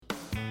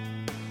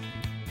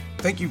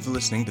Thank you for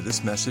listening to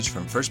this message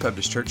from First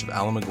Baptist Church of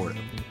Alamogordo.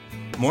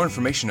 More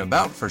information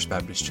about First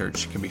Baptist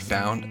Church can be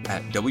found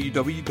at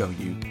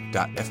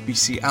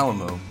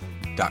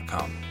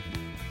www.fbcalamo.com.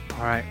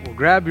 All right, well,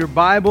 grab your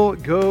Bible,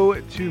 go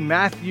to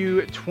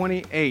Matthew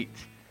 28.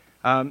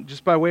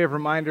 Just by way of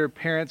reminder,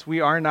 parents,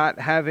 we are not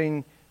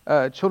having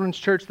children's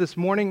church this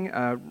morning.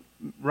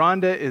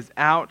 Rhonda is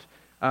out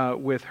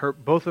with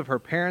both of her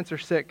parents are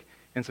sick,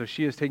 and so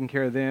she is taking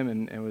care of them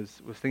and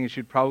was thinking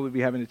she'd probably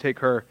be having to take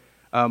her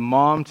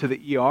mom to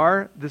the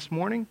ER this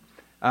morning.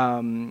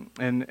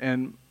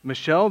 And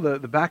Michelle, the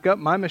backup,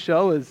 my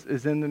Michelle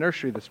is in the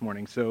nursery this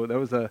morning. So that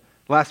was a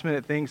last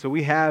minute thing. So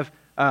we have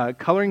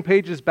coloring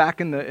pages back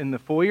in the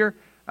foyer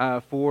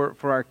for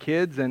our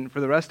kids, and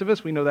for the rest of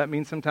us, we know that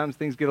means sometimes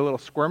things get a little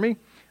squirmy,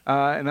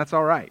 and that's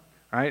all right.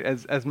 All right,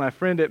 as my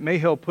friend at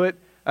Mayhill put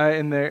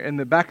in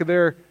the back of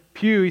their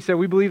pew, he said,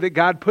 "We believe that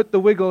God put the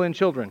wiggle in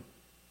children,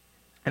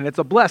 and it's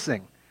a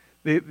blessing."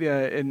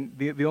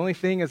 The only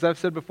thing, as I've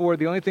said before,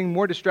 the only thing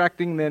more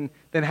distracting than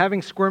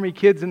having squirmy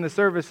kids in the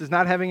service is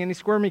not having any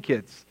squirmy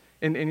kids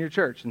in your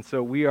church, and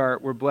so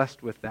we're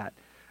blessed with that.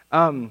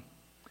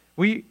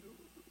 We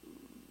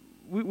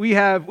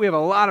have a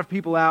lot of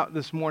people out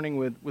this morning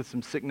with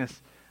some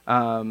sickness.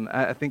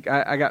 I think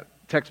I got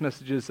text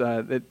messages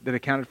that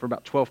accounted for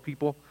about 12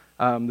 people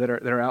that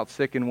are out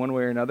sick in one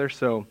way or another.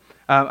 So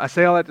I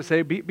say all that to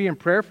say, be in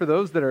prayer for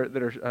those that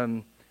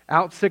are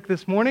out sick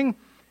this morning.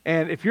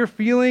 And if you're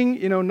feeling,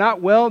 not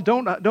well,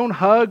 don't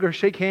hug or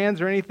shake hands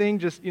or anything.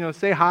 Just,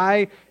 say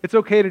hi. It's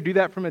okay to do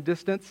that from a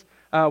distance.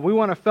 We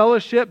want to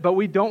fellowship, but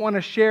we don't want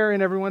to share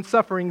in everyone's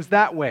sufferings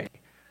that way.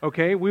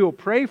 Okay? We will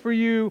pray for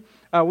you.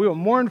 We will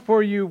mourn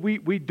for you.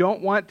 We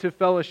don't want to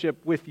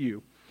fellowship with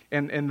you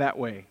in that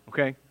way.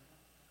 Okay?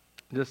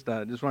 Just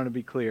want to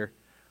be clear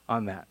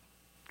on that.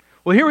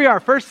 Well, here we are,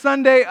 first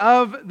Sunday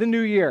of the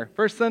new year,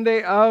 first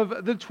Sunday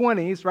of the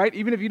 20s, right?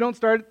 Even if you don't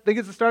think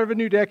it's the start of a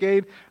new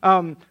decade.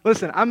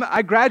 Listen,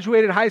 I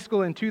graduated high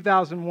school in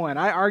 2001.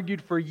 I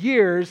argued for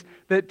years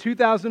that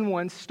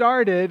 2001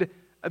 started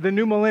the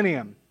new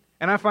millennium,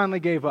 and I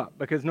finally gave up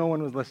because no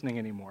one was listening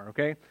anymore,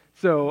 okay?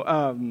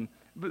 So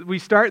we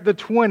start the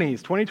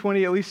 20s.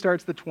 2020 at least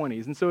starts the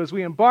 20s. And so as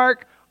we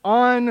embark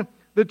on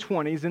the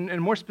 20s, and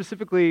more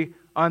specifically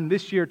on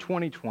this year,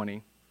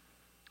 2020,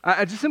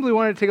 I just simply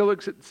wanted to take a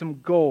look at some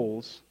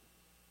goals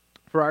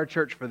for our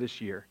church for this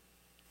year.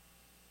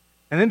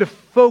 And then to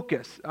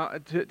focus,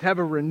 to have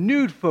a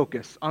renewed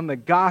focus on the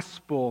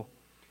gospel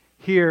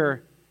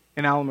here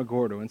in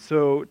Alamogordo. And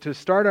so to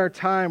start our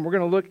time, we're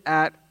going to look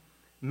at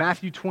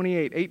Matthew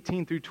 28,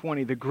 18 through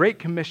 20, the Great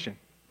Commission.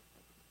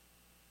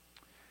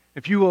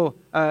 If you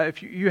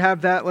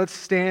have that, let's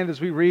stand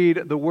as we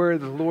read the word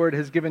the Lord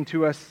has given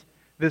to us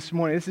this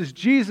morning. This is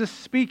Jesus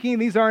speaking.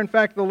 These are, in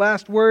fact, the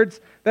last words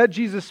that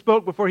Jesus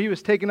spoke before he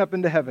was taken up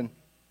into heaven.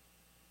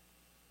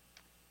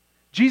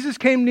 Jesus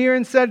came near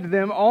and said to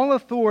them, "All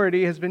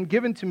authority has been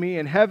given to me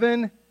in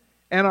heaven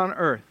and on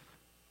earth.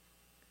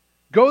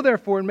 Go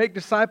therefore and make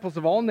disciples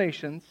of all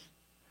nations,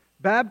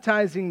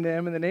 baptizing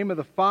them in the name of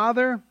the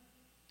Father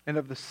and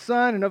of the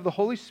Son and of the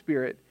Holy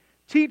Spirit,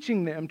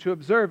 teaching them to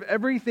observe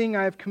everything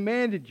I have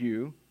commanded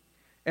you,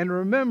 and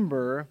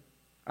remember,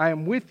 I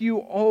am with you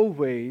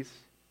always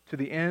to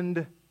the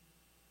end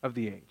of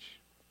the age."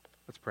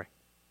 Let's pray.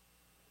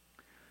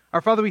 Our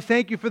Father, we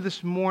thank you for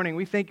this morning.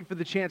 We thank you for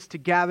the chance to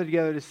gather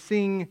together to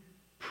sing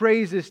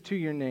praises to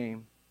your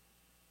name.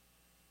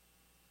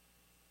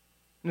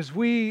 And as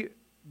we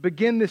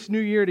begin this new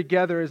year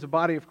together as a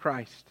body of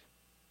Christ,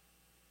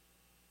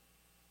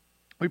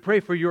 we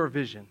pray for your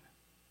vision.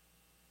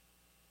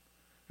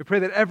 We pray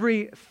that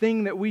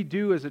everything that we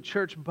do as a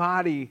church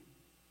body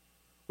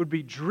would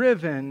be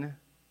driven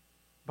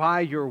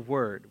by your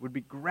word, would be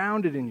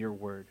grounded in your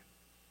word.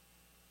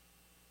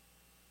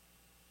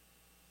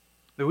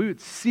 That we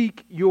would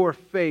seek your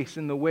face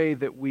in the way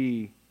that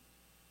we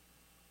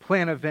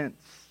plan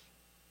events,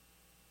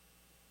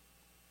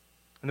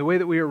 in the way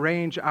that we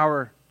arrange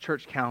our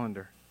church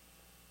calendar.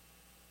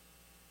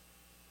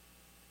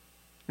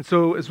 And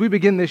so as we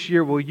begin this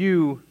year, will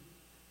you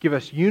give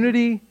us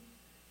unity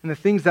in the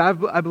things that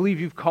I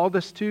believe you've called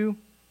us to?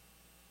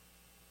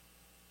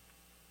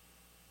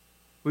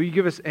 Will you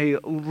give us a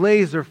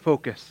laser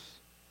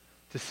focus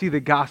to see the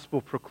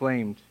gospel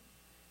proclaimed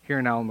here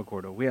in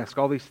Alamogordo? We ask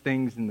all these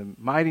things in the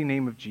mighty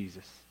name of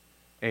Jesus.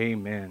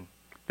 Amen.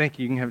 Thank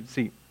you. You can have a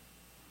seat.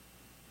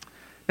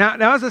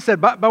 Now, as I said,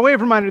 by way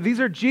of reminder,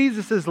 these are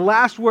Jesus'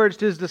 last words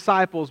to his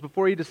disciples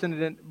before he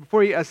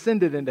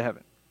ascended into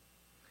heaven.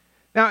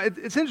 Now,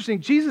 it's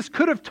interesting. Jesus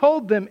could have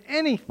told them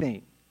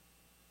anything.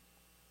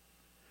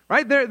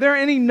 Right? There are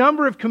any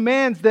number of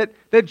commands that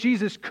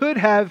Jesus could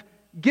have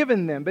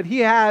given them, but he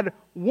had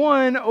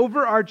one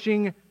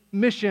overarching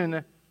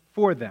mission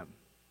for them.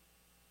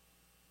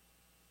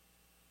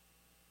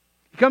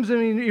 He comes to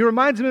me, he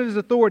reminds them of his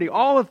authority.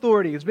 All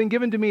authority has been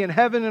given to me in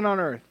heaven and on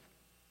earth.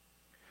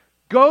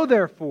 Go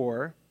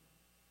therefore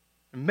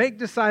and make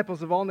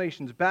disciples of all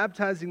nations,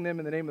 baptizing them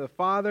in the name of the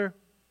Father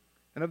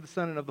and of the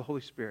Son and of the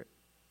Holy Spirit.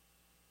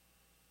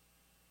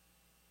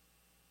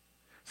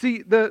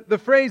 See, the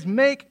phrase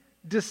make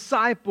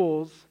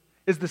disciples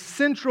is the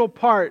central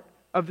part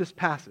of this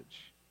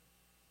passage.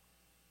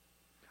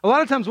 A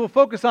lot of times we'll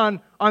focus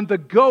on the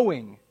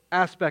going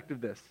aspect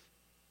of this.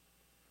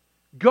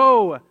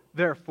 Go,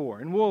 therefore.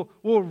 And we'll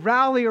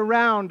rally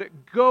around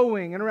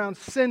going and around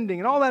sending,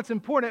 and all that's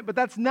important, but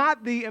that's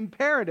not the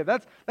imperative.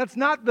 That's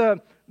not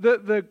the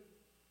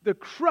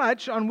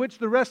crutch on which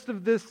the rest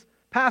of this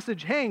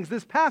passage hangs.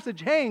 This passage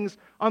hangs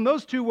on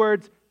those two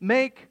words,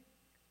 make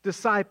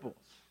disciples.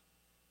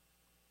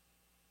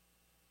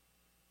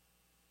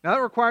 Now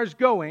that requires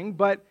going,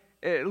 but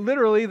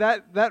literally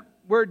that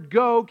word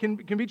go can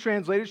be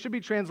translated, should be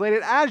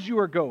translated as you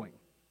are going.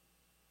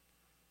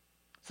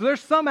 So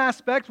there's some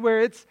aspect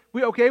where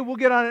we'll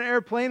get on an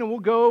airplane and we'll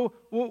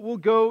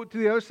go to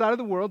the other side of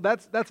the world.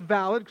 That's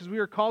valid because we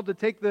are called to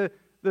take the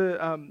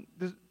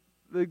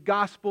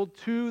gospel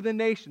to the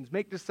nations,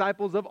 make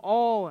disciples of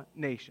all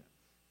nations.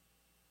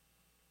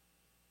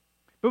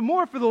 But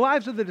more for the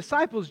lives of the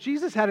disciples,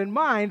 Jesus had in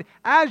mind,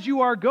 as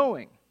you are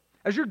going,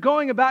 as you're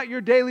going about your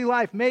daily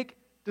life, make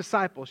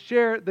disciples,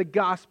 share the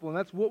gospel. And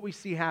that's what we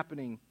see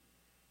happening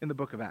in the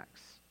book of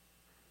Acts.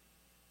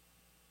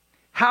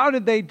 How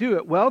did they do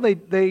it? Well,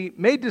 they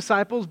made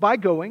disciples by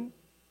going,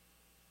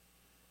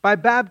 by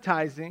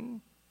baptizing,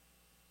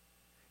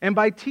 and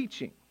by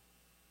teaching.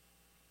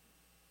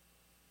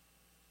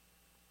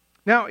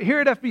 Now, here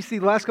at FBC,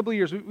 the last couple of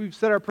years, we've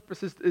said our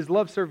purpose is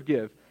love, serve,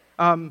 give.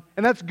 And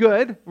that's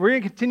good. We're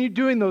going to continue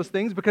doing those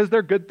things because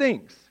they're good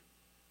things.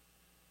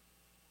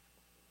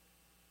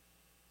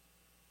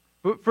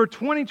 But for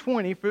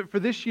 2020, for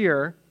this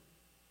year,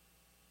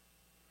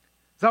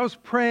 as I was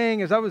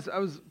praying, as I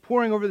was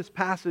poring over this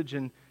passage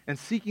and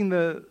seeking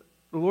the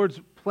Lord's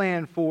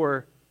plan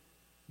for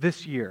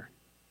this year,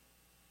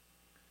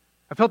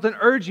 I felt an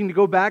urging to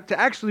go back to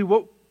actually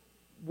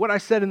what I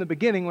said in the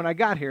beginning when I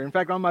got here. In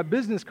fact, on my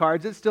business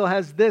cards, it still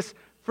has this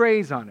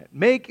phrase on it.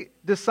 Make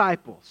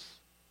disciples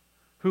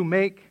who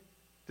make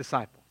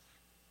disciples.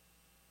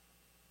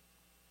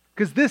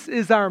 Because this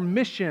is our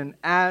mission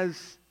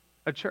as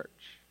a church.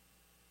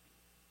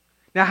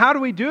 Now, how do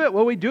we do it?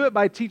 Well, we do it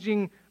by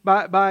teaching,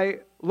 by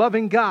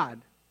loving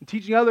God, and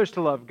teaching others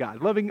to love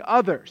God, loving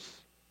others,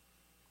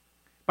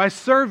 by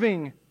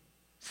serving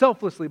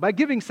selflessly, by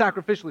giving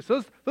sacrificially.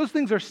 So those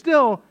things are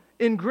still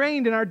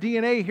ingrained in our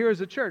DNA here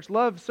as a church.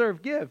 Love,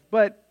 serve, give.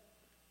 But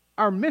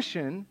our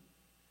mission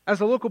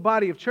as a local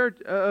body of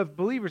church of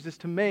believers is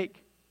to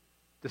make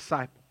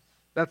disciples.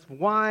 That's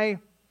why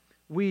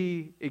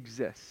we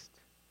exist.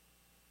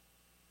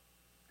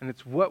 And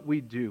it's what we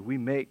do. We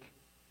make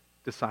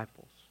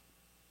disciples.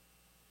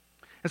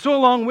 And so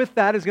along with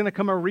that is going to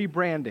come a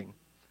rebranding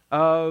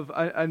of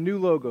a new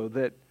logo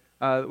that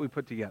we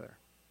put together.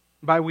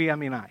 By we, I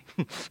mean I.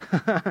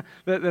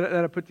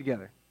 that I put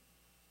together.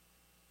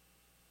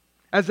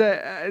 As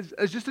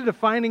just a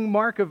defining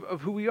mark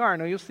of who we are.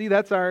 Now you'll see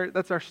that's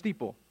our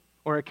steeple,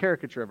 or a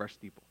caricature of our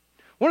steeple.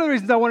 One of the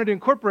reasons I wanted to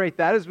incorporate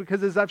that is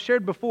because, as I've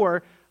shared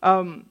before,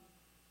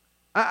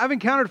 I've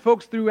encountered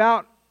folks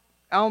throughout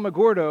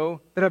Alamogordo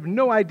that have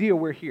no idea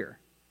we're here.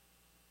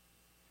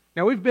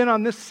 Now, we've been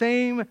on this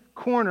same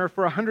corner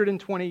for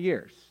 120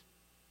 years.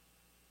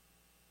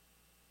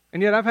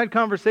 And yet I've had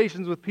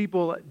conversations with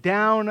people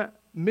down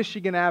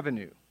Michigan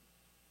Avenue,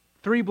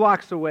 3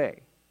 blocks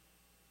away.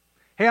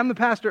 Hey, I'm the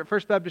pastor at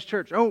First Baptist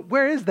Church. Oh,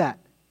 where is that?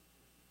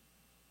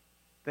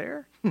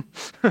 There?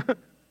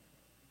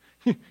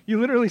 You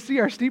literally see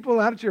our steeple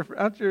on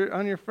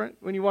your front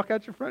when you walk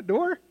out your front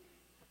door.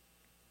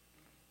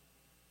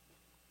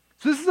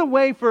 So this is a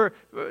way for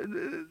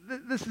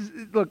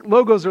look,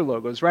 logos are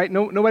logos, right?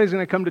 Nobody's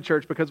going to come to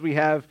church because we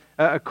have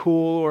a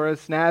cool or a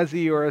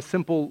snazzy or a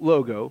simple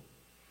logo,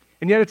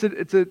 and yet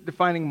it's a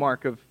defining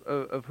mark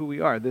of who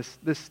we are. This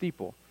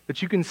steeple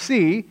that you can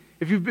see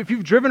if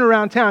you've driven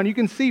around town, you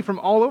can see from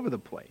all over the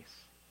place.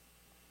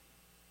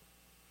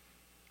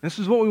 This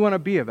is what we want to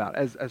be about.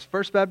 As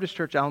First Baptist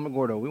Church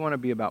Alamogordo, we want to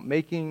be about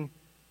making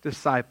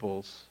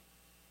disciples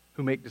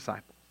who make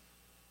disciples.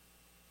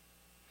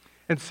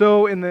 And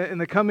so in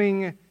the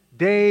coming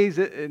days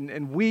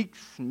and weeks,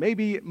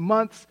 maybe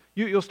months,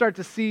 you'll start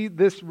to see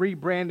this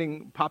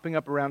rebranding popping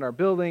up around our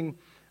building,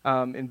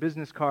 in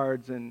business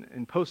cards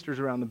and posters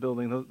around the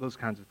building, those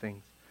kinds of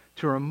things,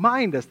 to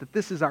remind us that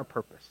this is our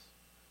purpose.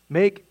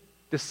 Make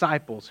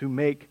disciples who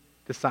make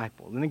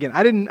disciples. And again,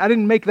 I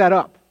didn't make that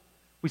up.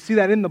 We see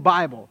that in the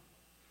Bible.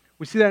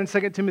 We see that in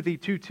 2 Timothy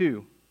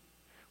 2:2,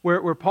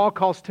 where Paul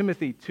calls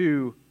Timothy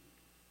to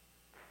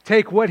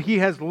take what he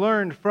has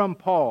learned from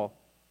Paul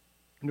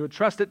and to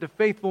entrust it to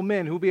faithful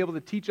men who will be able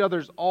to teach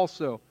others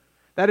also.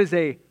 That is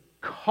a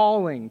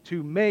calling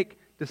to make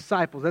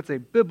disciples. That's a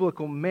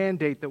biblical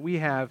mandate that we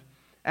have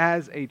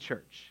as a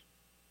church.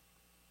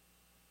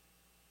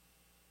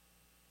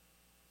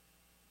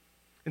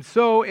 And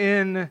so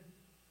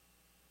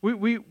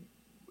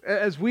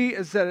as we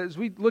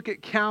look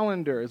at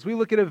calendar, as we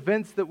look at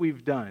events that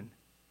we've done,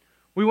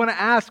 we want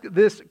to ask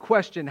this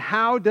question: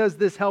 how does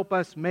this help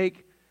us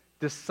make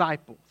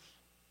disciples?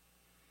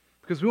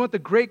 Because we want the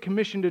Great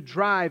Commission to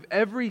drive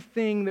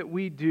everything that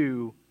we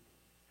do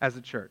as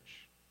a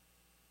church.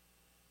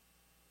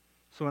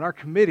 So in our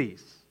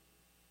committees,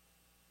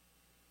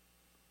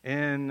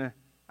 in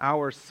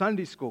our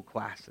Sunday school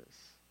classes,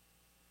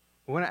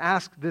 we want to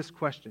ask this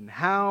question: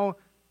 how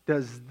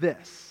does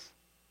this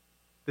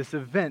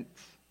event,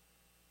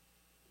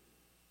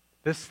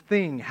 this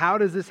thing, how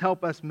does this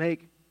help us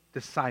make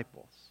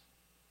disciples?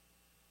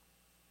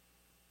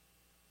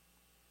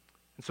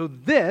 And so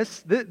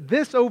this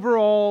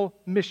overall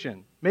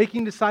mission,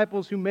 making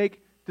disciples who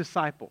make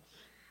disciples,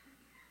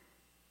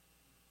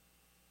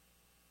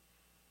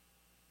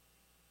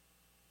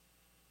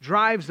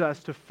 drives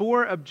us to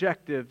 4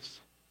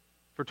 objectives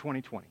for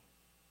 2020.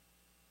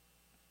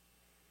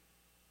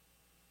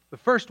 The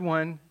first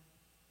one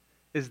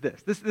is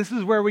this. This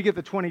is where we get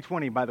the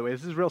 2020, by the way.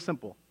 This is real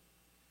simple.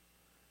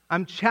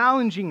 I'm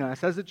challenging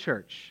us as a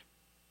church,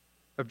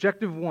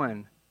 objective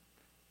 1,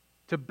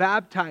 to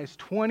baptize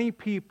 20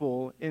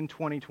 people in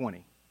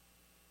 2020.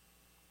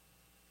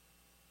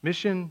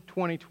 Mission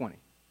 2020.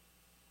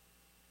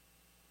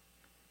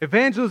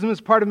 Evangelism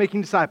is part of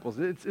making disciples.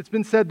 It's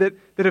been said that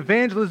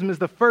evangelism is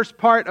the first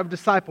part of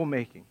disciple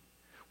making.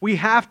 We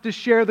have to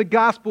share the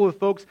gospel with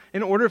folks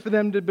in order for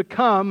them to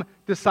become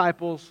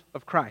disciples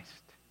of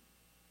Christ.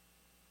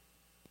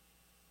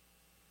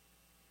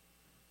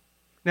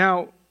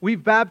 Now,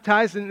 we've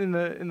baptized in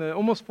the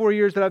almost 4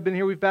 years that I've been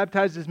here, we've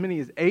baptized as many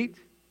as 8.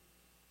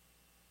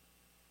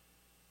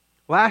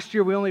 Last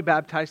year, we only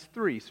baptized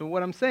 3. So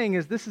what I'm saying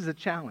is this is a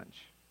challenge.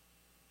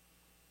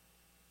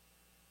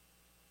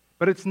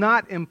 But it's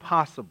not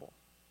impossible.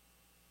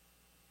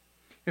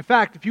 In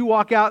fact, if you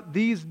walk out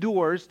these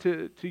doors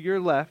to your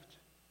left,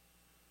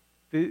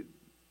 if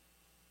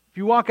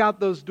you walk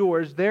out those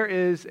doors, there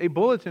is a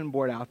bulletin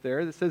board out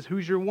there that says,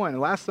 Who's Your One?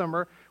 And last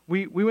summer,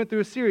 we went through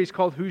a series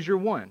called Who's Your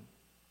One?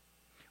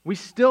 We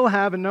still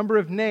have a number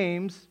of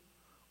names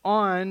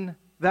on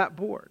that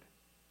board.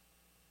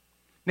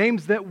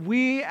 Names that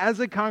we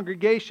as a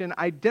congregation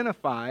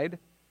identified,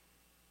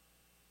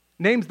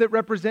 names that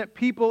represent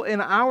people in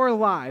our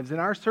lives, in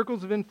our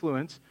circles of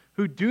influence,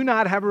 who do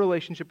not have a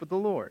relationship with the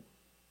Lord.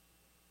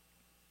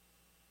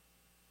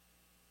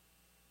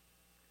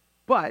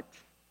 But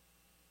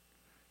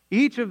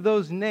each of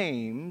those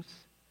names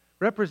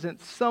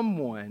represents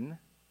someone,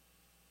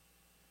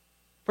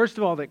 first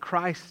of all, that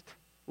Christ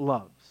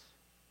loves,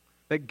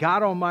 that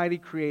God Almighty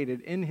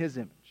created in His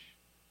image,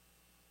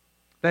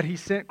 that He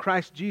sent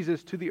Christ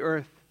Jesus to the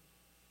earth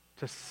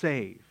to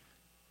save,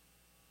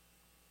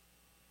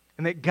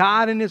 and that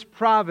God in His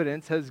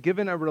providence has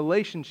given a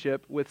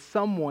relationship with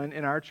someone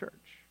in our church.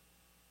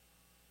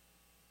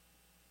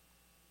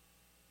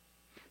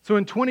 So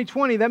in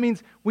 2020, that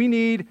means we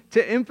need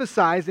to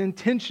emphasize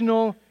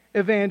intentional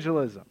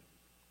evangelism.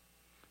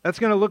 That's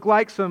going to look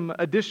like some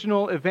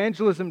additional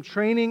evangelism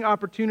training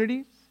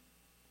opportunities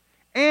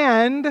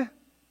and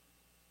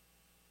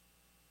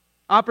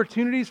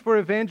opportunities for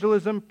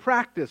evangelism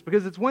practice.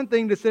 Because it's one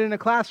thing to sit in a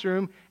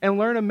classroom and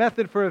learn a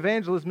method for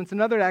evangelism. It's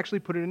another to actually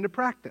put it into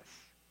practice.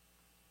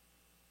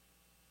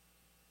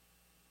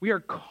 We are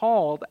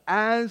called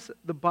as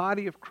the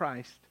body of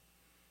Christ,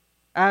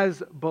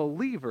 as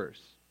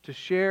believers, to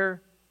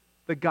share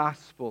the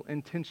gospel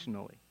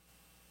intentionally.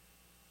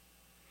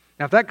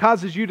 Now, if that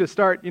causes you to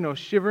start,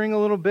 shivering a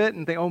little bit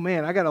and think, oh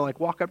man, I got to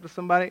walk up to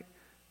somebody.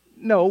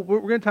 No, we're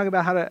going to talk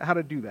about how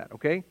to do that,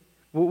 okay?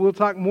 We'll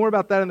talk more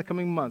about that in the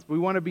coming months. But we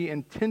want to be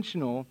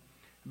intentional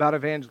about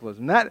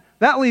evangelism.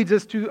 That leads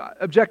us to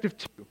objective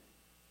 2.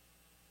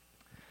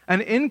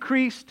 An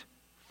increased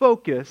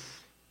focus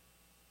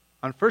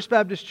on First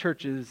Baptist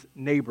Church's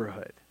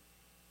neighborhood.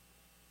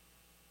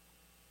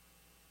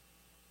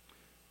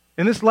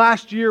 In this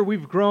last year,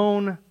 we've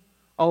grown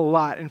a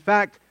lot. In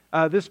fact,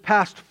 this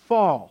past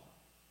fall,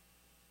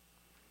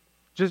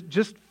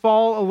 just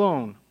fall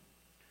alone,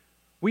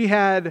 we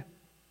had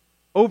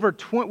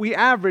we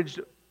averaged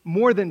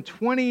more than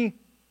 20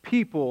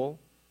 people,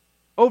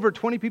 over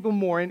 20 people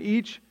more in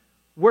each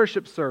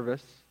worship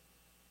service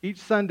each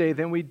Sunday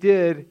than we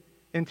did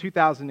in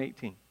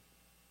 2018.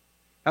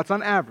 That's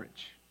on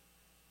average.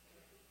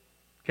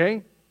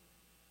 Okay?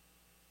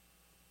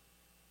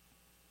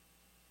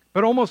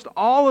 But almost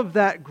all of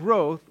that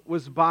growth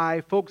was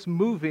by folks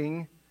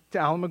moving to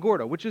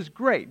Alamogordo, which is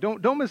great.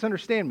 Don't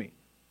misunderstand me.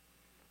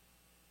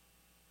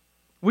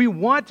 We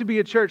want to be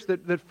a church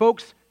that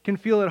folks can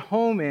feel at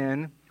home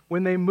in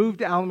when they move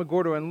to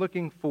Alamogordo and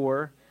looking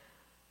for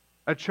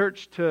a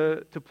church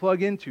to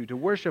plug into, to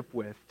worship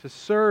with, to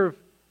serve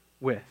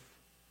with.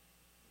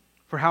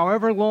 For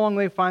however long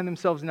they find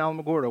themselves in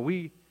Alamogordo,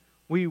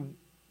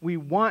 we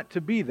want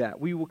to be that.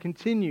 We will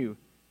continue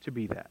to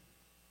be that.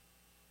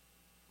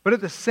 But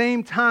at the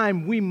same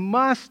time, we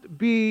must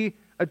be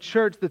a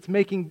church that's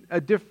making a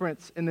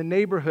difference in the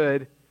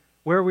neighborhood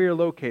where we are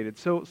located.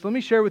 So let me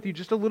share with you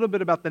just a little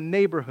bit about the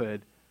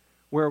neighborhood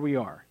where we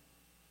are.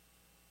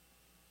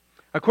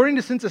 According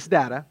to census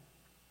data,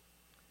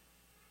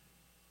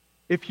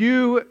 if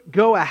you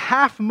go a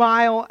half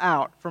mile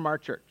out from our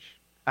church,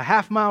 a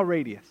half mile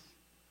radius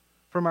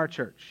from our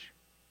church,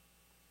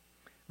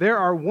 there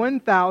are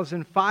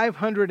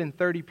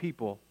 1,530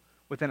 people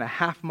within a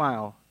half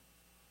mile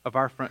of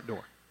our front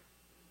door.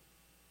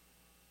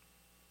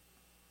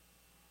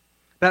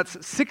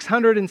 That's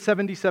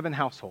 677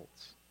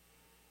 households.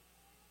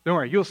 Don't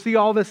worry, you'll see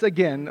all this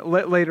again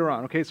later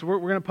on. Okay, so we're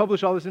going to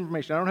publish all this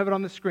information. I don't have it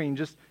on the screen.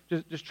 Just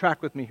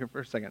track with me here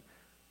for a second.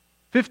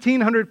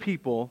 1,500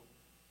 people,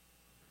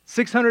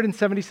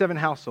 677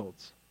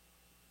 households.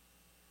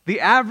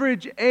 The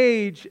average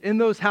age in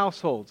those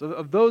households,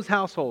 of those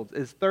households,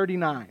 is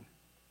 39.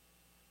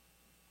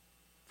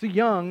 It's a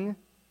young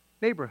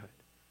neighborhood.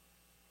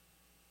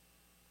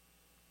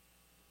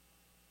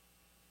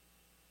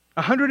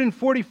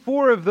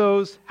 144 of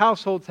those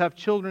households have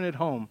children at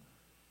home.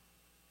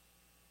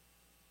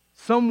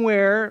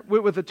 Somewhere,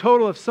 with a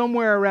total of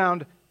somewhere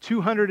around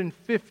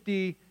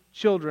 250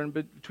 children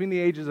between the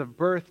ages of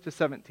birth to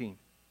 17.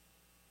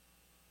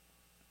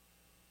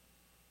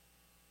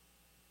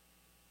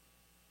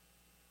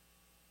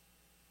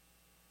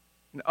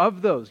 And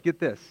of those, get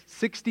this,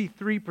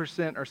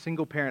 63% are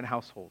single-parent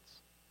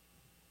households.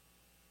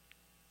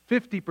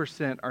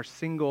 50% are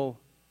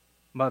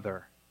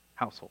single-mother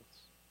households.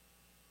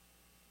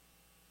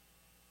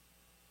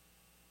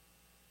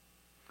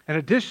 And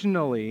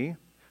additionally,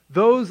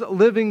 those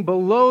living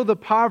below the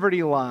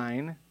poverty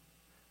line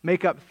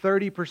make up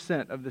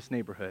 30% of this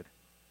neighborhood.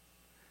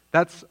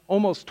 That's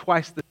almost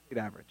twice the state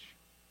average.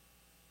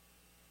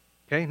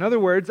 Okay? In other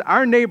words,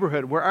 our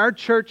neighborhood, where our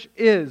church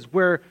is,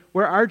 where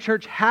our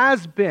church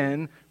has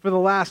been for the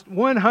last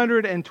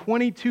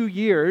 122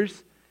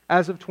 years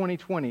as of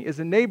 2020, is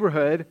a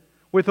neighborhood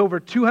with over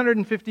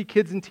 250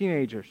 kids and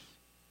teenagers.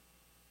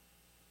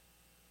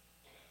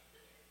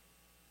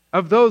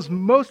 Of those,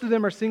 most of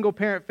them are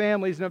single-parent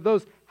families, and of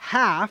those,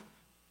 half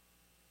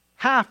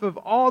of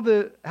all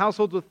the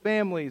households with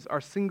families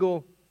are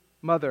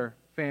single-mother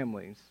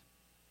families,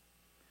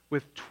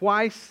 with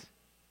twice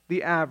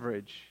the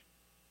average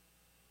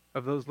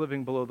of those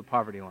living below the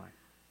poverty line.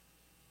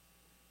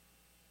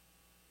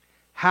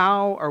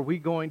 How are we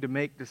going to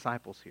make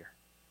disciples here?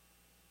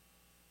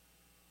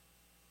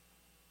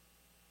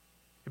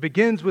 It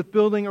begins with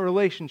building a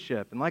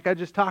relationship, and like I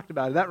just talked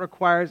about, that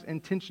requires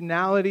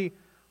intentionality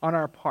on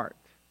our part.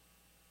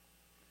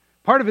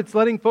 Part of it's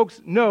letting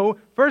folks know,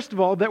 first of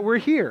all, that we're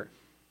here,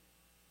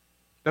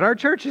 that our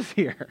church is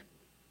here.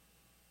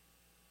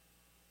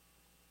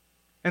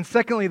 And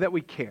secondly, that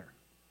we care.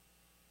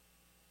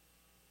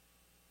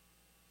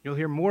 You'll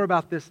hear more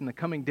about this in the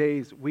coming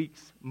days,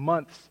 weeks,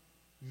 months,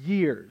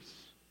 years.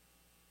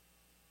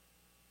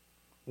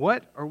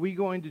 What are we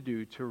going to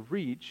do to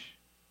reach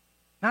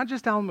not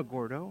just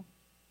Alamogordo,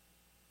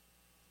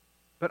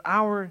 but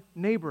our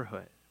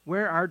neighborhood,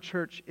 where our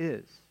church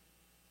is?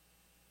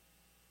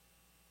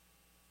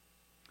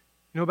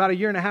 You know, about a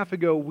year and a half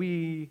ago,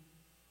 we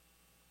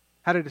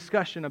had a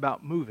discussion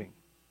about moving.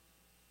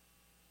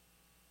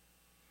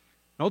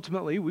 And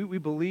ultimately, we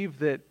believe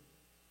that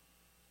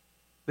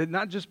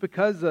not just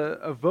because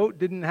a vote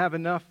didn't have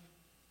enough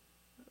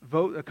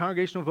a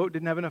congregational vote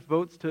didn't have enough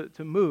votes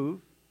to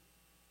move,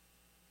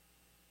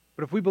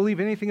 but if we believe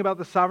anything about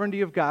the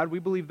sovereignty of God, we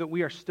believe that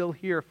we are still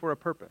here for a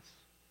purpose.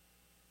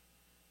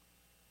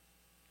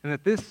 And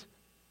that this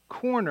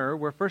corner,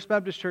 where First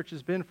Baptist Church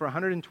has been for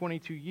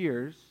 122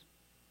 years,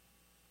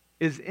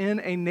 is in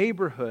a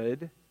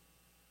neighborhood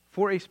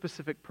for a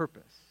specific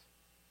purpose.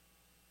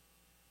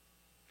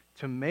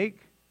 To make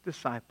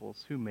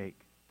disciples who make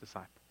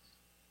disciples.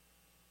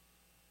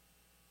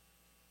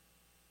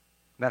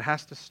 That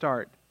has to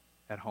start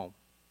at home.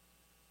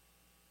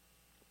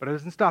 But it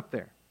doesn't stop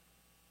there.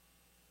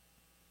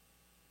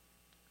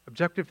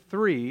 Objective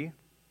 3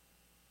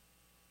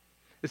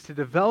 is to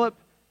develop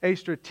a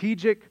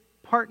strategic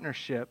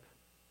partnership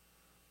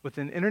with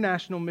an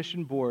International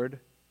Mission Board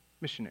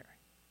missionary.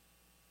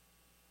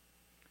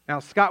 Now,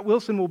 Scott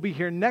Wilson will be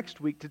here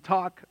next week to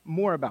talk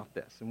more about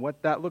this and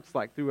what that looks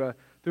like through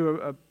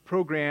a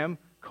program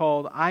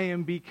called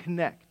IMB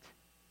Connect.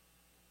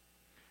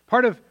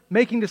 Part of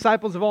making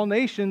disciples of all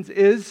nations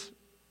is,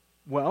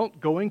 well,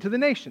 going to the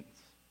nations.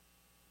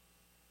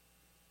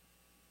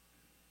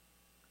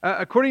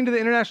 According to the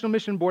International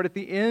Mission Board, at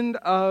the end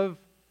of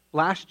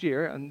last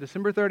year, on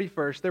December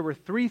 31st, there were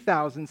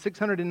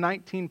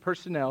 3,619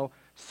 personnel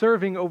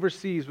serving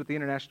overseas with the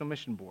International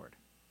Mission Board.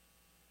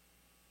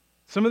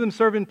 Some of them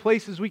serve in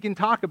places we can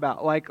talk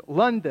about, like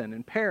London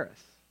and Paris.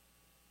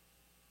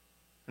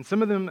 And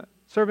some of them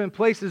serve in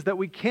places that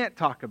we can't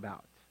talk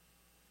about,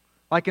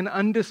 like an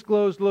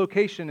undisclosed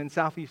location in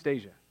Southeast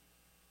Asia.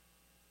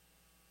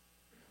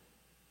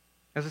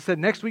 As I said,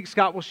 next week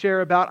Scott will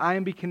share about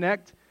IMB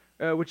Connect,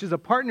 which is a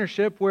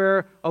partnership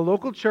where a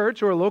local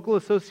church or a local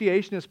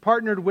association is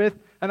partnered with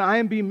an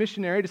IMB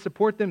missionary to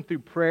support them through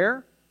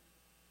prayer,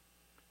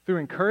 through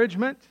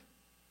encouragement,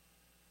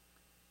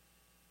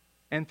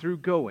 and through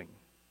going.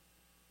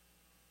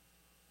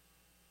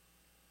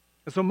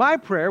 And so my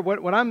prayer,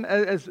 what I'm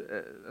as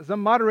a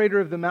moderator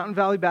of the Mountain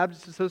Valley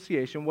Baptist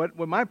Association, what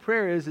my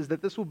prayer is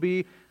that this will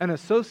be an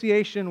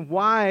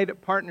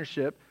association-wide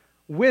partnership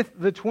with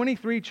the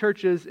 23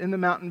 churches in the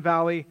Mountain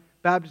Valley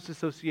Baptist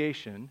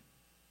Association,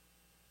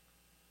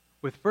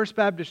 with First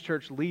Baptist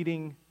Church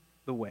leading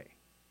the way.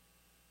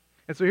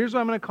 And so here's what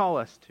I'm going to call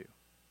us to.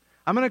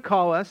 I'm going to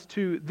call us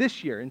to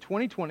this year, in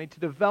 2020, to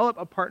develop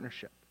a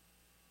partnership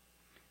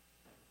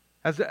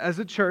as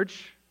a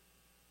church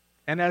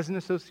and as an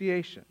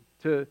association,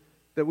 that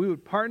we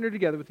would partner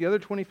together with the other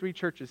 23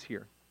 churches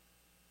here,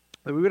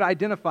 that we would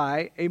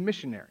identify a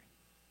missionary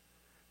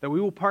that we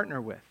will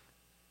partner with.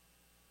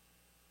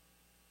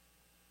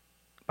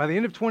 By the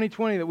end of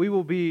 2020, that we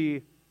will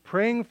be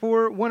praying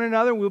for one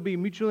another, we'll be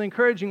mutually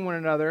encouraging one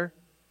another.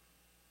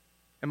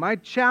 And my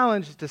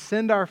challenge is to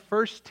send our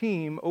first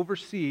team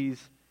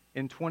overseas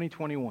in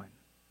 2021.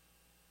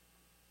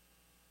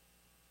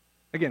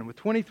 Again, with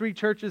 23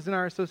 churches in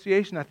our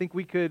association, I think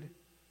we could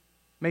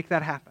make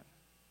that happen.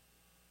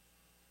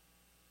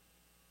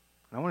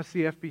 And I want to see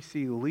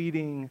FBC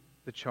leading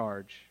the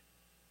charge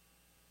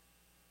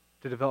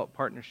to develop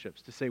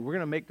partnerships, to say we're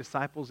going to make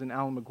disciples in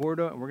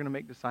Alamogordo and we're going to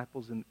make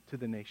disciples to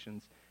the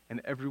nations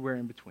and everywhere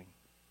in between.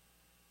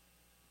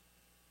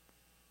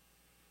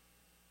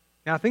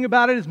 Now, the thing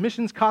about it is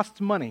missions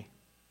costs money.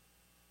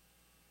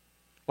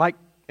 Like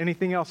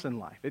anything else in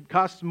life. It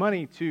costs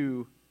money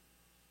to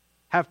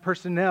have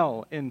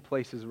personnel in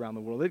places around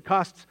the world. It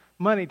costs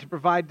money to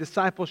provide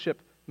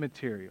discipleship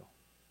material.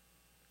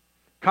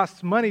 It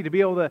costs money to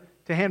be able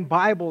to hand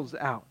Bibles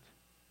out.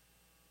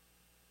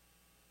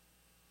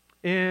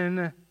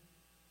 In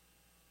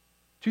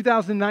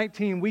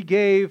 2019, we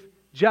gave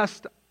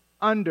just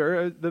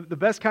under, the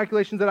best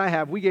calculations that I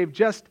have, we gave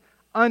just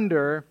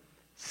under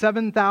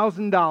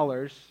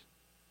 $7,000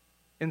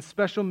 in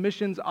special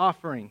missions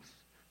offerings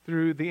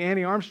through the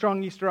Annie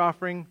Armstrong Easter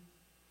offering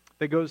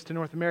that goes to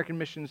North American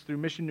missions through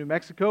Mission New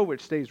Mexico,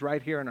 which stays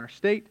right here in our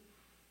state,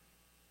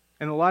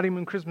 and the Lottie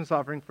Moon Christmas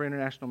offering for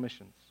international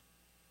missions.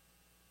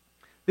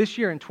 This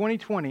year in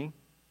 2020,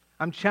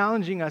 I'm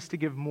challenging us to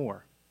give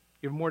more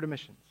to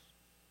missions.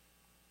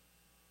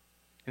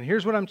 And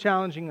here's what I'm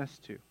challenging us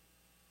to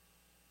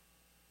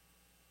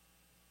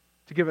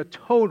give a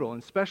total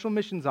in special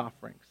missions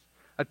offerings,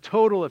 a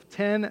total of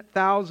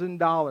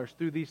 $10,000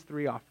 through these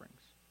three offerings.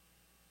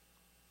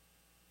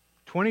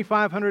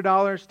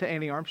 $2,500 to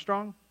Annie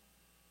Armstrong,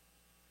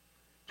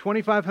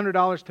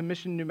 $2,500 to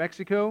Mission New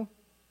Mexico,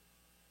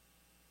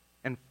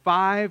 and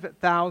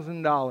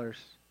 $5,000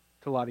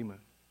 to Lottie Moon.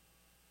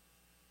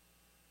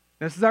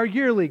 This is our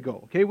yearly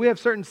goal. Okay, we have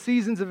certain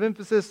seasons of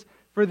emphasis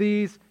for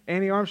these.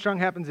 Annie Armstrong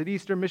happens at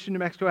Easter. Mission New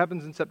Mexico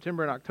happens in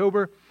September and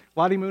October.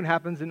 Lottie Moon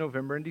happens in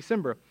November and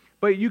December.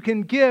 But you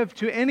can give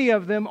to any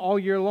of them all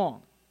year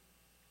long.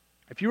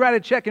 If you write a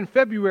check in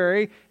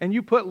February and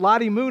you put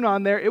Lottie Moon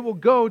on there, it will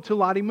go to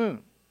Lottie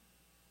Moon.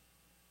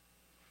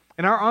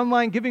 In our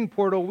online giving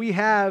portal, we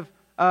have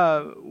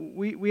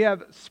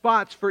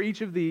spots for each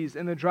of these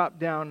in the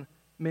drop-down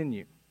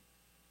menu.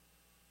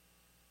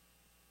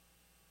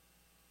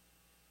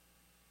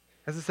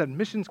 As I said,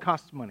 missions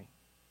cost money.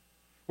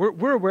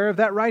 We're aware of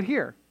that right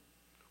here.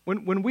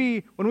 When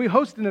we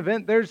host an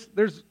event,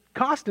 there's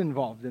cost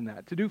involved in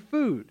that, to do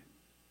food.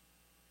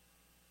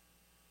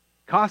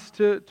 Cost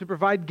to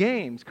provide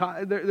games.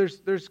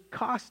 There's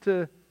cost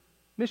to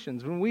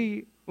missions. When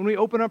we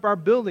open up our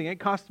building, it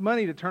costs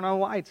money to turn on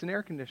lights and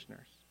air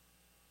conditioners.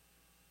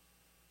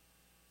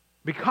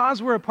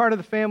 Because we're a part of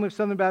the family of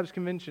Southern Baptist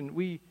Convention,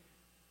 we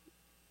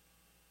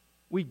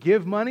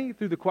give money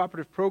through the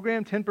cooperative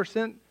program,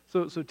 10%.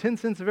 So 10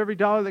 cents of every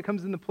dollar that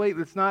comes in the plate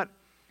that's not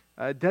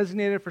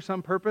designated for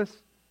some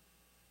purpose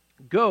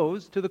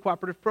goes to the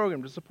cooperative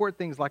program to support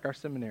things like our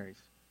seminaries,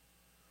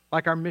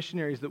 like our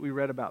missionaries that we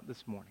read about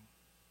this morning.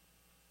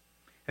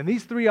 And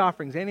these three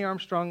offerings, Annie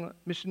Armstrong,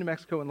 Mission New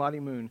Mexico, and Lottie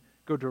Moon,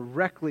 go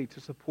directly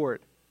to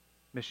support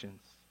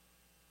missions.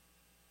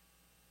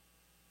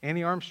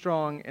 Annie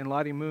Armstrong and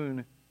Lottie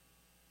Moon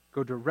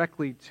go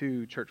directly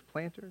to church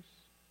planters,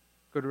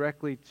 go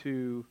directly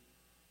to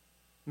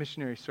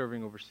missionaries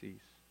serving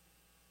overseas.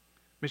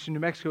 Mission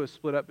New Mexico is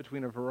split up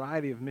between a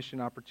variety of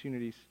mission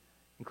opportunities,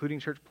 including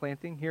church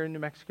planting here in New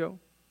Mexico,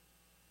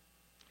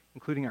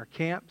 including our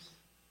camps,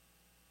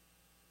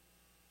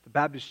 the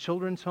Baptist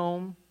Children's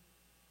Home.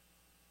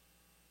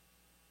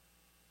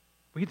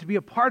 We get to be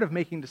a part of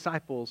making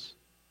disciples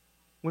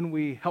when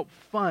we help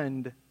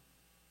fund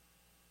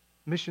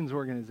missions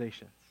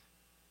organizations.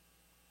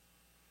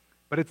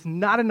 But it's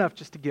not enough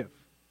just to give.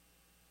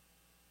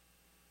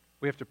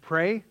 We have to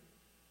pray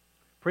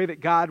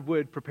that God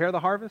would prepare the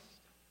harvest.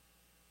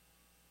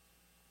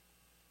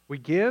 We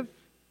give,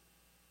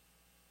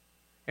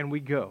 and we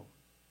go.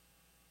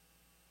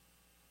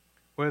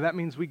 Whether that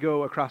means we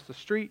go across the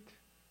street,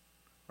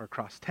 or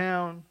across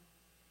town,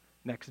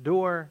 next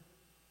door,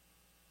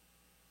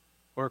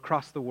 or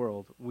across the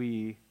world,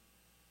 we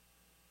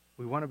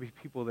want to be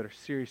people that are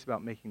serious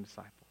about making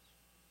disciples.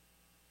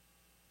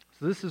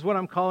 So this is what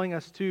I'm calling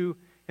us to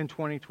in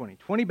 2020.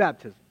 20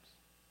 baptisms.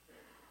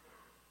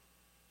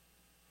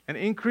 An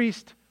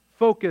increased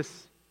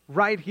focus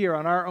right here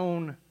on our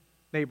own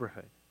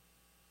neighborhood.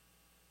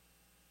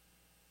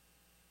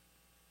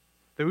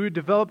 That we would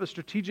develop a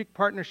strategic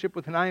partnership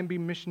with an IMB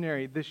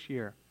missionary this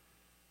year.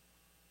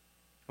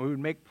 And we would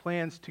make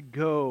plans to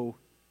go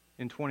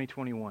in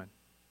 2021.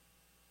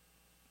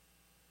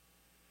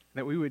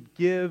 that we would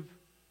give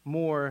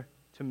more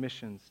to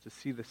missions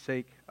for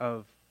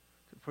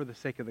the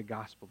sake of the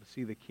gospel, to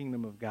see the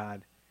kingdom of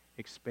God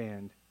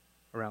expand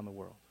around the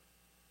world.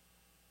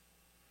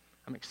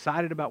 I'm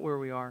excited about where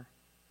we are.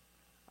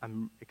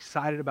 I'm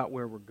excited about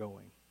where we're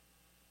going.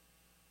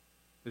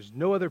 There's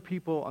no other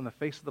people on the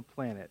face of the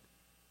planet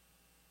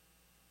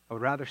I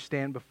would rather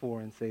stand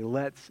before and say,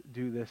 let's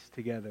do this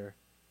together,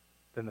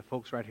 than the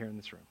folks right here in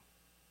this room.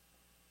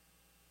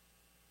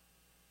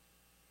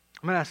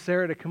 I'm going to ask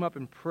Sarah to come up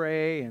and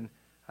pray, and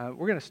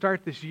we're going to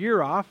start this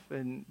year off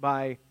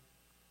by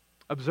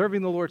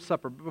observing the Lord's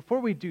Supper. But before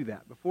we do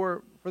that,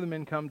 before the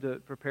men come to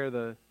prepare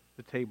the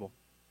table,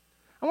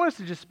 I want us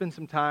to just spend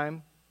some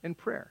time in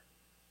prayer,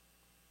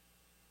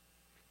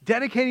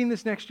 dedicating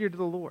this next year to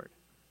the Lord.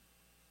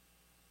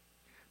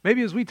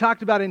 Maybe as we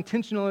talked about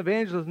intentional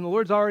evangelism, the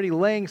Lord's already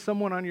laying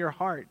someone on your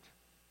heart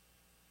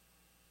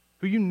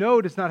who you know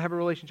does not have a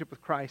relationship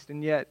with Christ,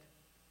 and yet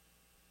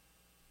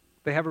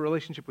they have a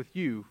relationship with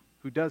you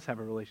who does have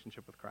a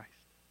relationship with Christ.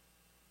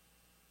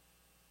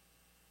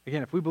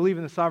 Again, if we believe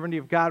in the sovereignty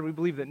of God, we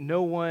believe that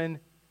no one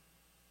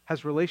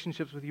has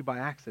relationships with you by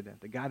accident,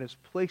 that God has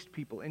placed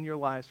people in your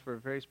lives for a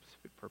very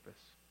specific purpose.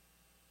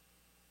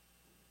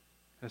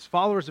 As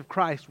followers of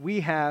Christ,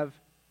 we have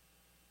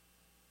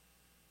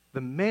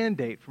the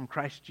mandate from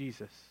Christ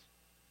Jesus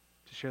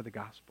to share the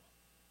gospel.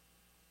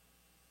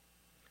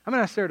 I'm going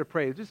to ask Sarah to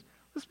pray. Let's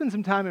spend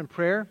some time in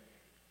prayer,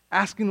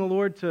 asking the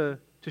Lord to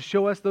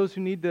show us those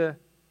who need to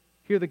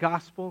hear the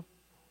gospel,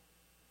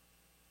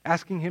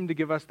 asking Him to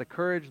give us the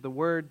courage, the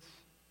words,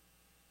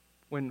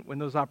 when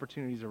those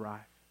opportunities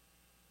arrive.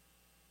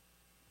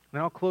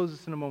 And I'll close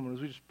this in a moment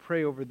as we just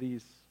pray over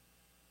these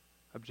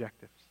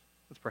objectives.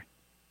 Let's pray.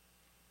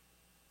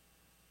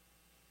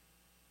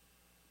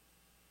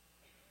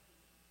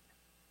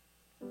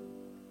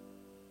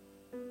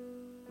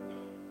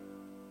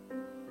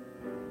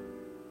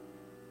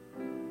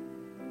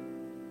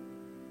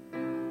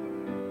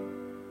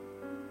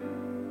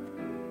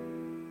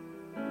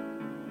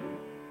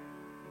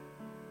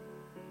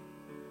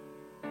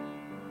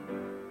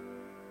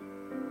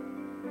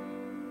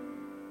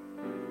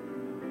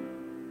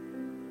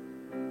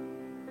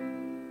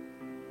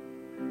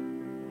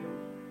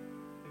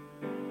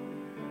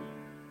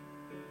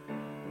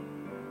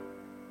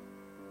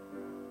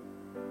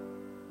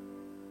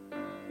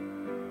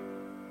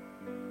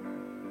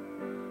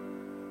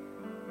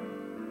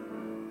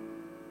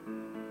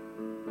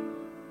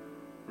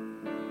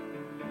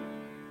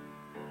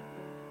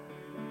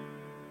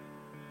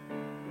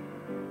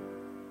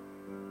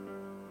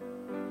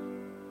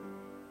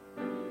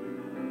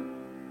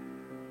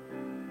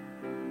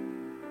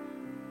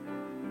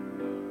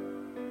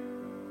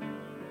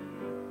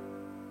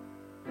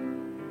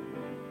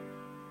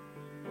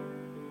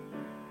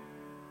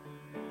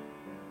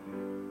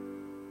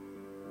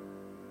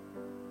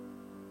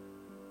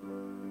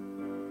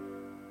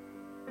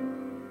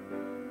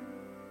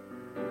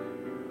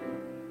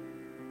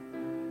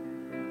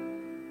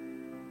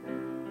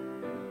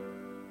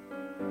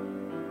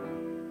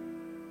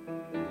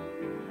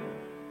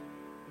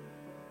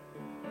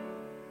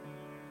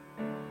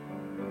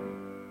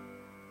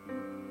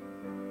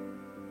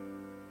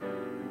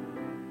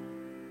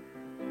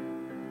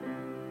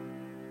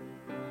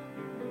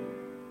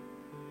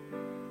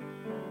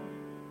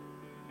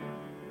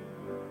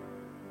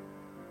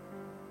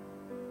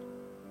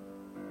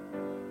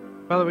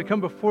 Father, we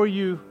come before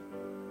you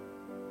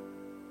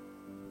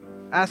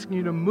asking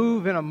you to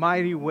move in a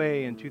mighty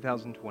way in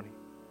 2020.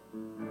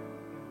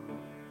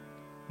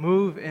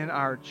 Move in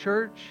our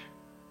church.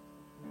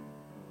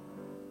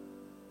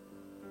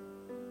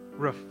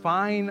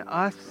 Refine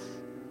us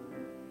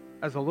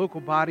as a local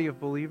body of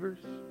believers.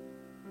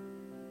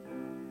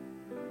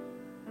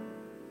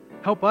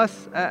 Help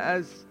us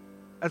as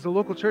a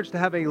local church to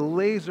have a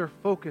laser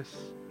focus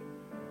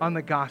on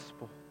the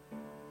gospel.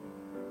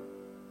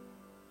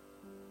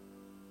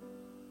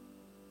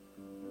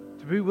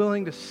 To be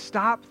willing to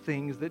stop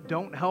things that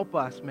don't help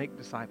us make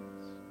disciples.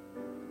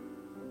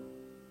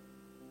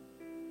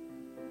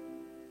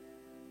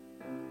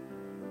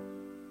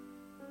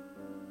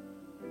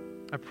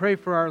 I pray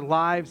for our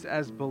lives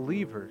as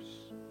believers,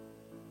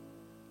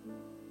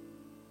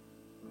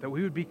 that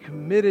we would be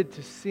committed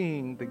to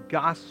seeing the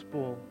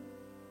gospel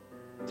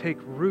take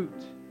root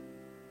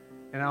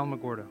in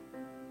Alamogordo.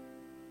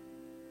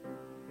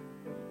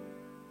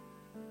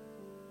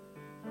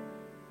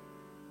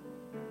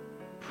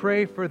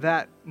 Pray for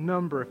that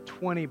number of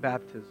 20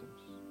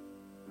 baptisms.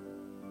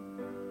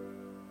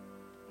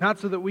 Not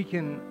so that we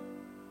can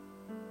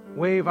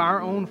wave our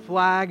own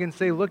flag and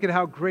say, look at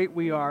how great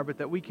we are, but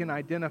that we can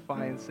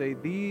identify and say,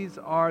 these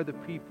are the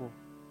people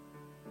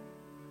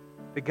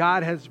that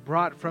God has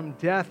brought from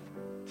death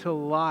to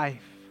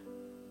life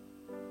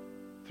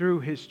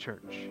through His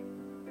church.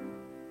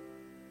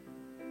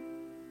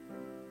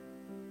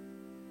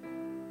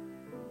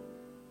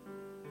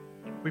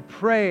 We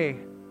pray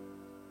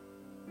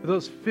for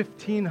those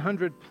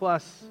 1,500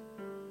 plus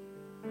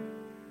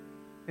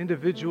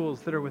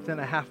individuals that are within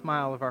a half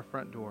mile of our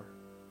front door.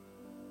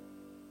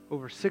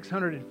 over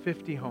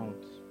 650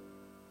 homes.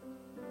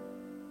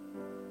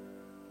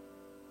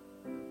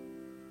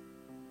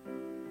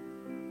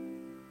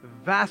 The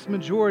vast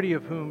majority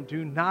of whom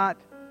do not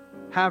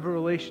have a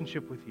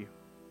relationship with you.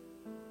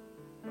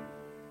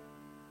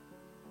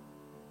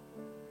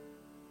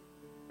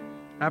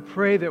 I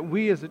pray that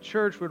we as a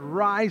church would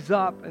rise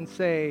up and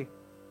say,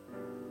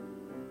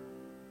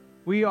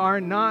 we are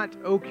not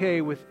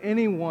okay with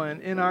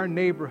anyone in our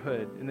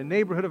neighborhood, in the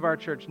neighborhood of our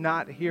church,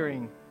 not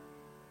hearing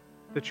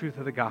the truth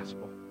of the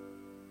gospel.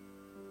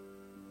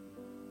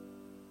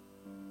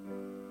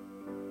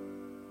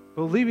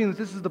 Believing that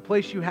this is the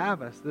place you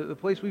have us, the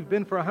place we've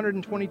been for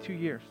 122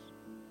 years.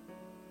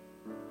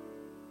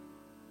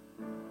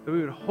 That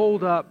we would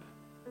hold up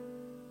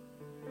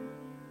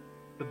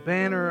the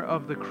banner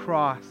of the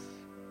cross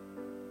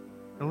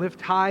and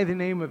lift high the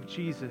name of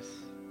Jesus.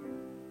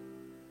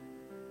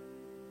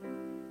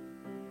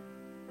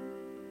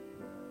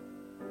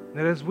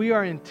 That as we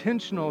are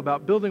intentional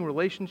about building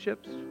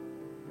relationships,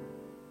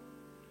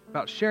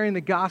 about sharing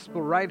the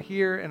gospel right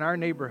here in our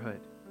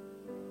neighborhood,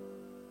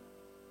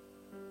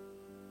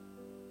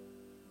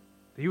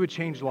 that you would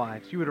change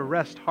lives, you would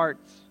arrest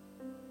hearts,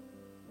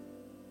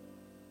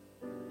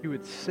 you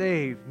would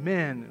save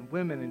men and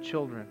women and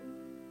children.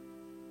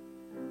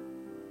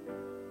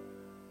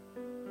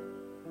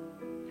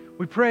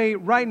 We pray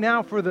right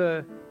now for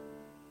the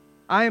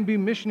IMB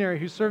missionary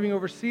who's serving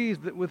overseas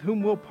with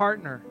whom we'll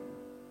partner.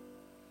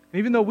 And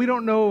even though we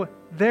don't know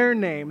their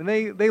name, and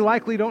they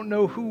likely don't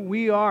know who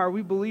we are,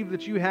 we believe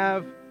that you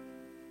have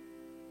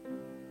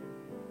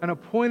an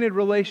appointed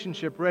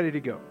relationship ready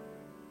to go.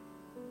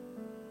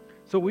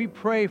 So we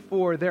pray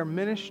for their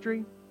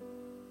ministry.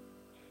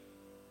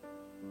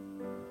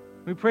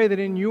 We pray that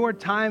in your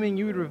timing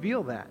you would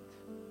reveal that.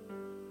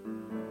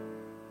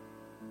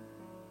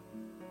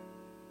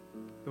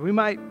 That we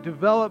might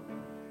develop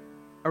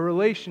a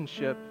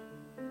relationship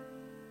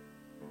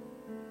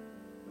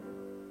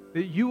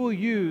that you will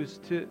use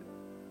to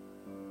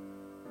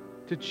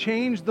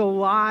change the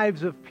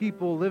lives of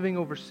people living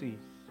overseas.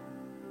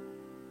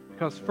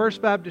 Because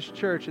First Baptist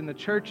Church and the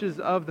churches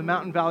of the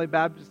Mountain Valley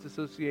Baptist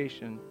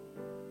Association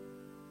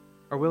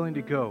are willing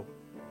to go.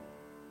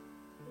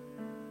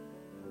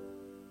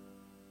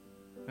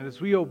 And as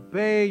we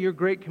obey your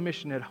great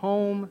commission at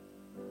home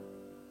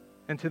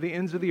and to the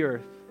ends of the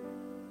earth,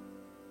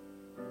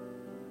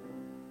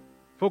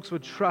 folks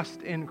would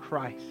trust in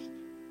Christ.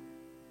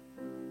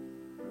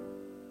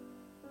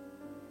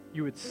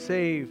 You would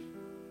save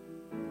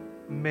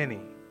many.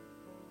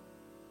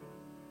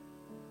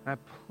 I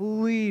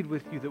plead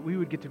with you that we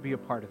would get to be a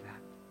part of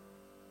that.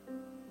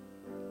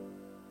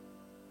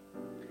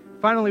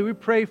 Finally, we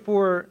pray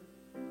for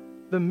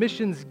the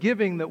missions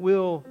giving that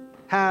we'll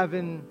have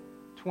in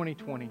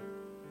 2020.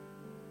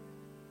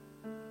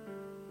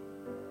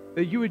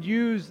 That you would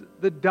use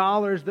the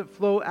dollars that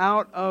flow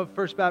out of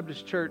First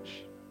Baptist Church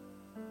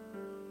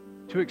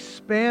to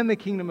expand the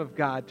kingdom of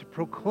God, to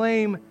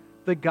proclaim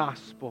the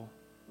gospel.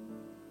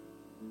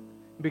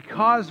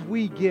 Because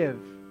we give,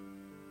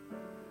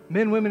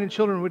 men, women, and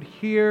children would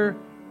hear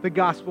the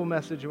gospel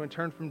message and would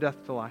turn from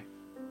death to life.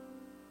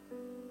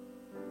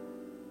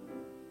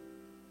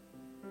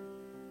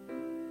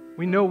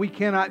 We know we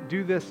cannot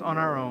do this on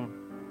our own.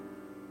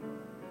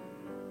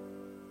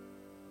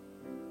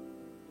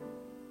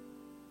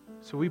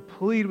 So we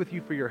plead with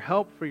you for your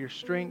help, for your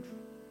strength,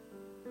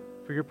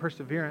 for your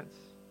perseverance.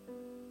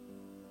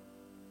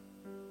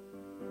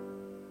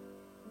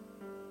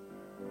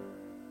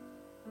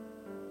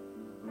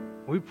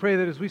 We pray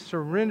that as we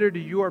surrender to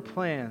your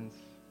plans,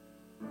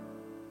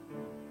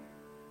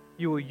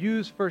 you will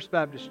use First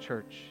Baptist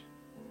Church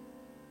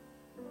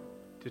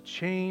to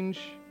change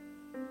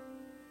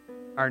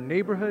our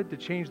neighborhood, to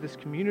change this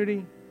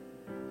community,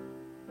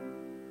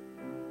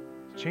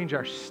 to change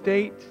our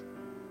state,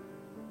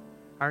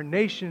 our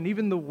nation, and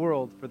even the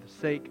world for the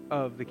sake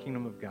of the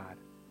kingdom of God.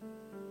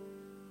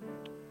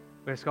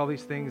 We ask all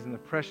these things in the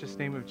precious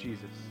name of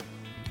Jesus.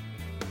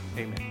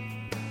 Amen.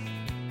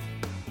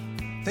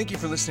 Thank you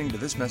for listening to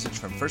this message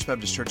from First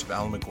Baptist Church of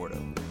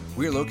Alamogordo.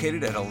 We are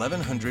located at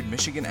 1100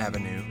 Michigan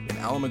Avenue in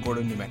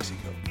Alamogordo, New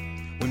Mexico.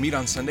 We meet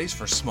on Sundays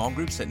for small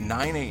groups at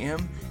 9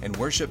 a.m. and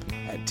worship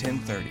at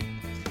 10:30.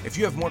 If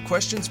you have more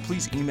questions,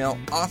 please email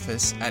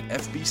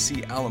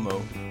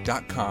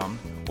office@fbcalamo.com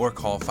or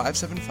call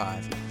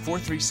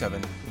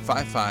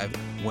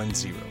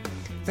 575-437-5510.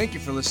 Thank you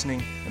for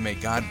listening, and may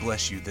God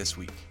bless you this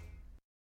week.